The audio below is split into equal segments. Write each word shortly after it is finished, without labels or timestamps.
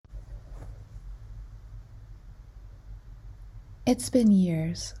It's been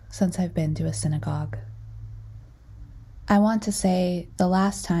years since I've been to a synagogue. I want to say the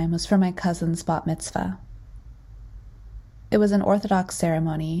last time was for my cousin's bat mitzvah. It was an Orthodox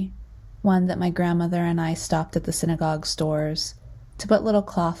ceremony, one that my grandmother and I stopped at the synagogue's doors to put little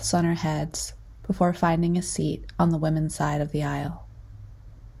cloths on our heads before finding a seat on the women's side of the aisle.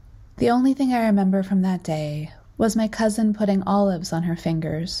 The only thing I remember from that day was my cousin putting olives on her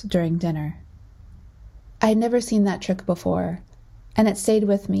fingers during dinner. I'd never seen that trick before, and it stayed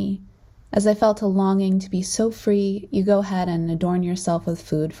with me as I felt a longing to be so free you go ahead and adorn yourself with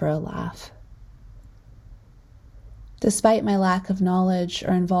food for a laugh. Despite my lack of knowledge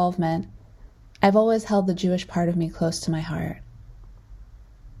or involvement, I've always held the Jewish part of me close to my heart.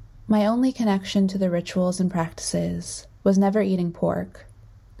 My only connection to the rituals and practices was never eating pork,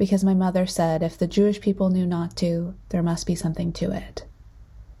 because my mother said if the Jewish people knew not to, there must be something to it.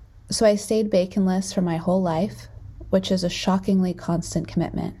 So I stayed baconless for my whole life, which is a shockingly constant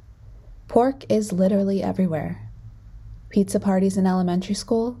commitment. Pork is literally everywhere. Pizza parties in elementary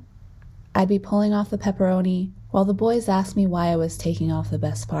school, I'd be pulling off the pepperoni while the boys asked me why I was taking off the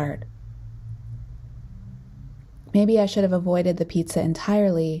best part. Maybe I should have avoided the pizza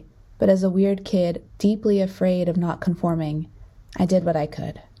entirely, but as a weird kid, deeply afraid of not conforming, I did what I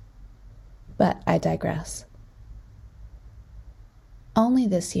could. But I digress. Only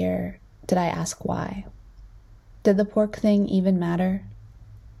this year did I ask why. Did the pork thing even matter?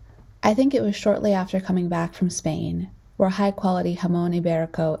 I think it was shortly after coming back from Spain, where high-quality jamón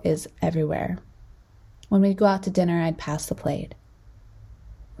ibérico is everywhere. When we'd go out to dinner, I'd pass the plate.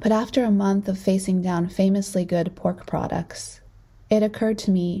 But after a month of facing down famously good pork products, it occurred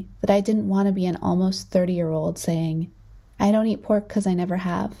to me that I didn't want to be an almost 30-year-old saying, "I don't eat pork because I never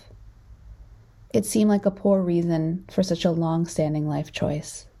have." It seemed like a poor reason for such a long-standing life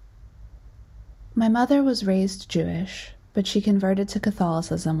choice. My mother was raised Jewish, but she converted to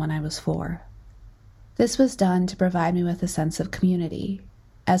Catholicism when I was 4. This was done to provide me with a sense of community,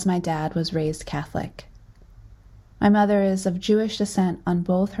 as my dad was raised Catholic. My mother is of Jewish descent on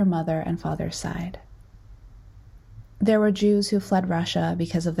both her mother and father's side. There were Jews who fled Russia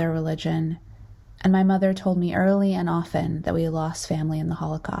because of their religion, and my mother told me early and often that we lost family in the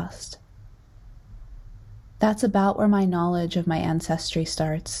Holocaust. That's about where my knowledge of my ancestry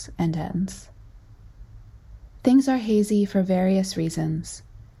starts and ends. Things are hazy for various reasons,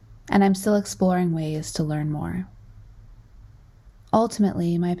 and I'm still exploring ways to learn more.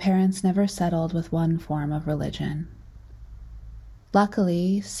 Ultimately, my parents never settled with one form of religion.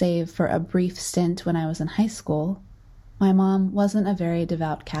 Luckily, save for a brief stint when I was in high school, my mom wasn't a very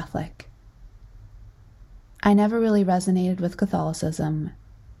devout Catholic. I never really resonated with Catholicism,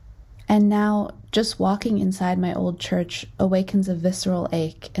 and now just walking inside my old church awakens a visceral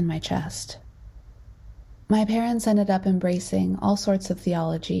ache in my chest. My parents ended up embracing all sorts of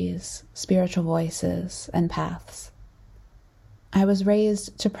theologies, spiritual voices, and paths. I was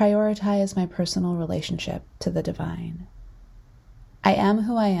raised to prioritize my personal relationship to the divine. I am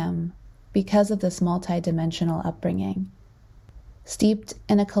who I am because of this multi-dimensional upbringing, steeped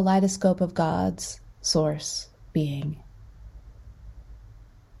in a kaleidoscope of gods, source, being.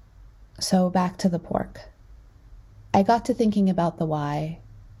 So back to the pork. I got to thinking about the why,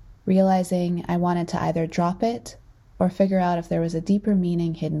 realizing I wanted to either drop it or figure out if there was a deeper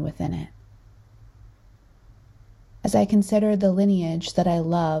meaning hidden within it. As I considered the lineage that I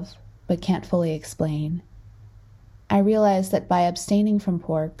love but can't fully explain, I realized that by abstaining from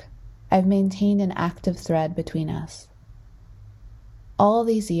pork, I've maintained an active thread between us. All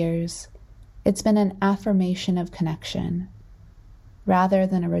these years, it's been an affirmation of connection, rather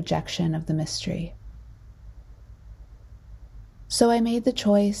than a rejection of the mystery. So I made the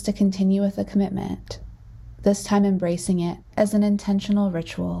choice to continue with the commitment, this time embracing it as an intentional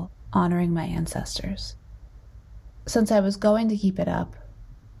ritual honoring my ancestors. Since I was going to keep it up,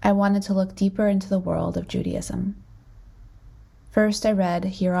 I wanted to look deeper into the world of Judaism. First, I read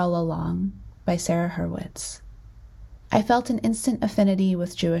Here All Along by Sarah Hurwitz. I felt an instant affinity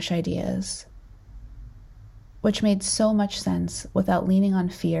with Jewish ideas, which made so much sense without leaning on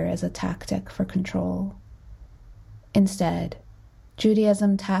fear as a tactic for control. Instead,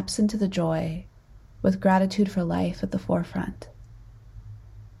 Judaism taps into the joy, with gratitude for life at the forefront.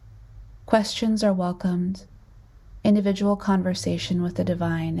 Questions are welcomed, individual conversation with the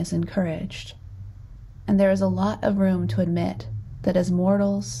divine is encouraged, and there is a lot of room to admit that as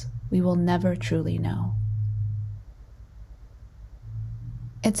mortals, we will never truly know.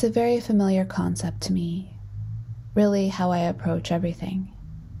 It's a very familiar concept to me, really how I approach everything.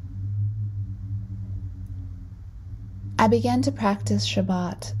 I began to practice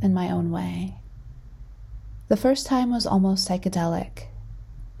Shabbat in my own way. The first time was almost psychedelic,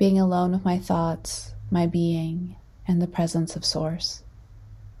 being alone with my thoughts, my being, and the presence of Source.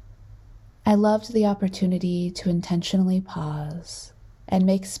 I loved the opportunity to intentionally pause and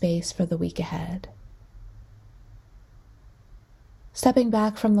make space for the week ahead. Stepping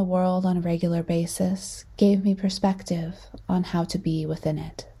back from the world on a regular basis gave me perspective on how to be within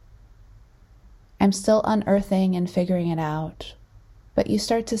it. I'm still unearthing and figuring it out, but you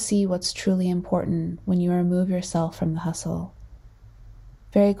start to see what's truly important when you remove yourself from the hustle.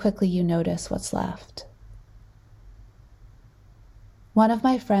 Very quickly you notice what's left. One of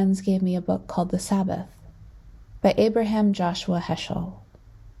my friends gave me a book called The Sabbath by Abraham Joshua Heschel,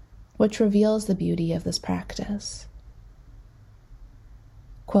 which reveals the beauty of this practice.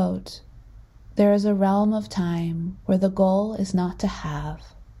 Quote, "There is a realm of time where the goal is not to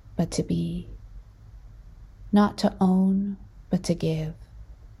have, but to be. Not to own, but to give.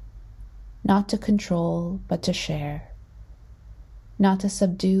 Not to control, but to share. Not to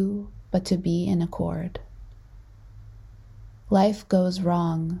subdue, but to be in accord. Life goes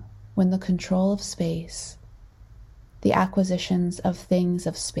wrong when the control of space, the acquisitions of things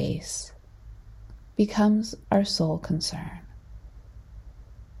of space, becomes our sole concern."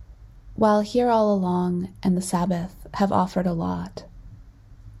 While Here All Along and The Sabbath have offered a lot,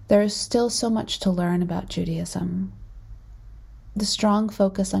 there is still so much to learn about Judaism. The strong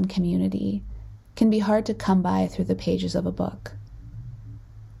focus on community can be hard to come by through the pages of a book.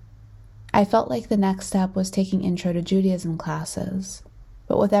 I felt like the next step was taking Intro to Judaism classes,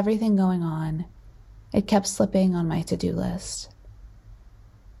 but with everything going on, it kept slipping on my to-do list.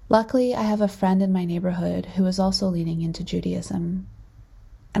 Luckily, I have a friend in my neighborhood who is also leaning into Judaism,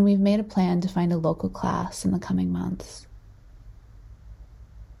 and we've made a plan to find a local class in the coming months.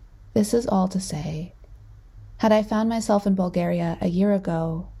 This is all to say, had I found myself in Bulgaria a year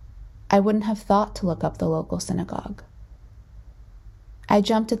ago, I wouldn't have thought to look up the local synagogue. I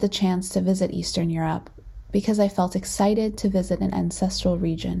jumped at the chance to visit Eastern Europe because I felt excited to visit an ancestral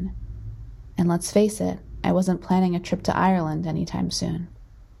region. And let's face it, I wasn't planning a trip to Ireland anytime soon.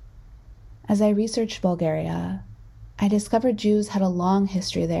 As I researched Bulgaria, I discovered Jews had a long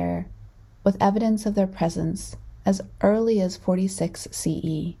history there, with evidence of their presence as early as 46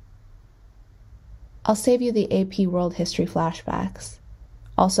 CE. I'll save you the AP World History flashbacks.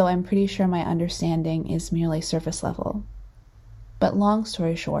 Also, I'm pretty sure my understanding is merely surface level. But long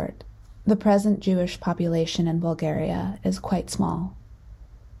story short, the present Jewish population in Bulgaria is quite small.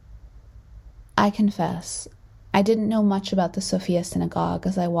 I confess, I didn't know much about the Sophia Synagogue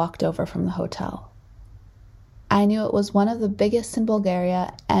as I walked over from the hotel. I knew it was one of the biggest in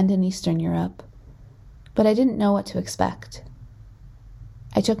Bulgaria and in Eastern Europe, but I didn't know what to expect.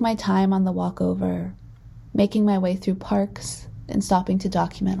 I took my time on the walk over, making my way through parks and stopping to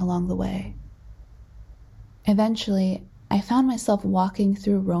document along the way. Eventually, I found myself walking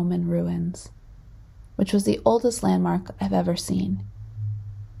through Roman ruins, which was the oldest landmark I've ever seen.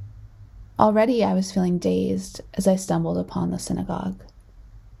 Already I was feeling dazed as I stumbled upon the synagogue.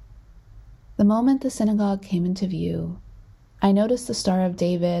 The moment the synagogue came into view, I noticed the Star of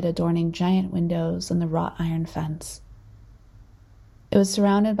David adorning giant windows and the wrought iron fence. It was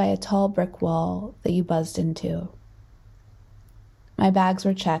surrounded by a tall brick wall that you buzzed into. My bags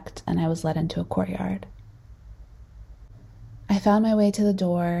were checked and I was led into a courtyard. I found my way to the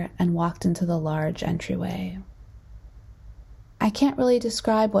door and walked into the large entryway. I can't really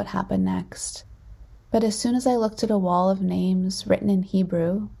describe what happened next, but as soon as I looked at a wall of names written in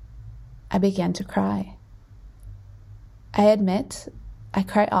Hebrew, I began to cry. I admit, I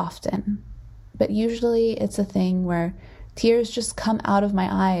cry often, but usually it's a thing where tears just come out of my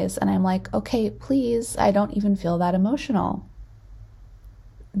eyes and I'm like, okay, please, I don't even feel that emotional.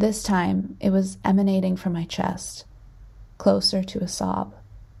 This time, it was emanating from my chest, closer to a sob.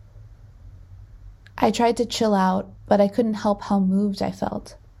 I tried to chill out, but I couldn't help how moved I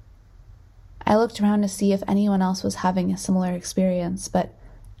felt. I looked around to see if anyone else was having a similar experience, but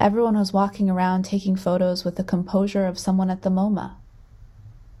everyone was walking around taking photos with the composure of someone at the MoMA.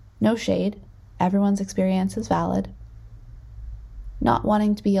 No shade, everyone's experience is valid. Not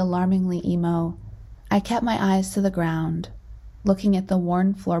wanting to be alarmingly emo, I kept my eyes to the ground, looking at the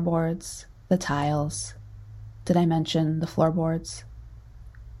worn floorboards, the tiles. Did I mention the floorboards?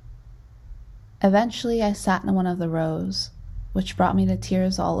 Eventually, I sat in one of the rows, which brought me to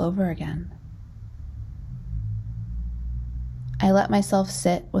tears all over again. I let myself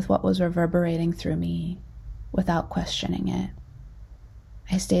sit with what was reverberating through me, without questioning it.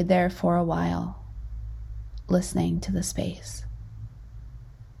 I stayed there for a while, listening to the space.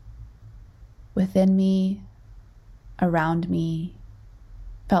 Within me, around me,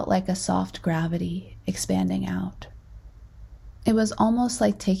 felt like a soft gravity expanding out. It was almost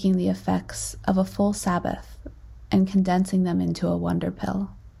like taking the effects of a full Sabbath and condensing them into a wonder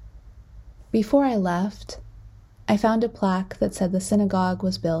pill. Before I left, I found a plaque that said the synagogue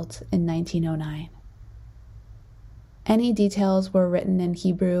was built in 1909. Any details were written in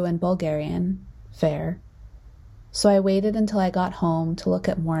Hebrew and Bulgarian, fair, so I waited until I got home to look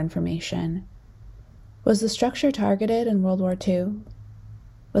at more information. Was the structure targeted in World War II?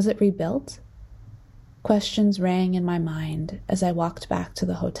 Was it rebuilt? Questions rang in my mind as I walked back to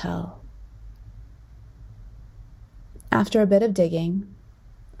the hotel. After a bit of digging,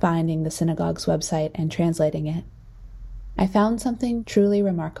 finding the synagogue's website and translating it, I found something truly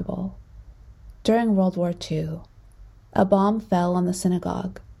remarkable. During World War II, a bomb fell on the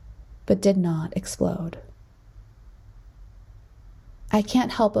synagogue, but did not explode. I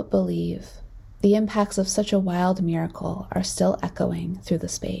can't help but believe the impacts of such a wild miracle are still echoing through the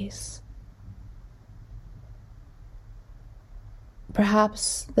space.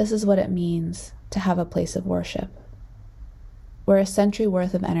 Perhaps this is what it means to have a place of worship, where a century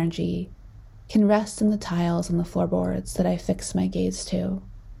worth of energy can rest in the tiles on the floorboards that I fix my gaze to.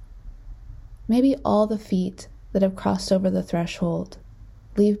 Maybe all the feet that have crossed over the threshold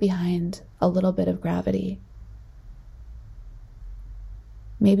leave behind a little bit of gravity.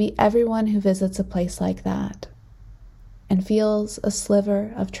 Maybe everyone who visits a place like that and feels a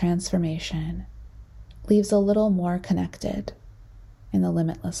sliver of transformation leaves a little more connected in the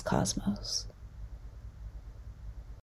limitless cosmos.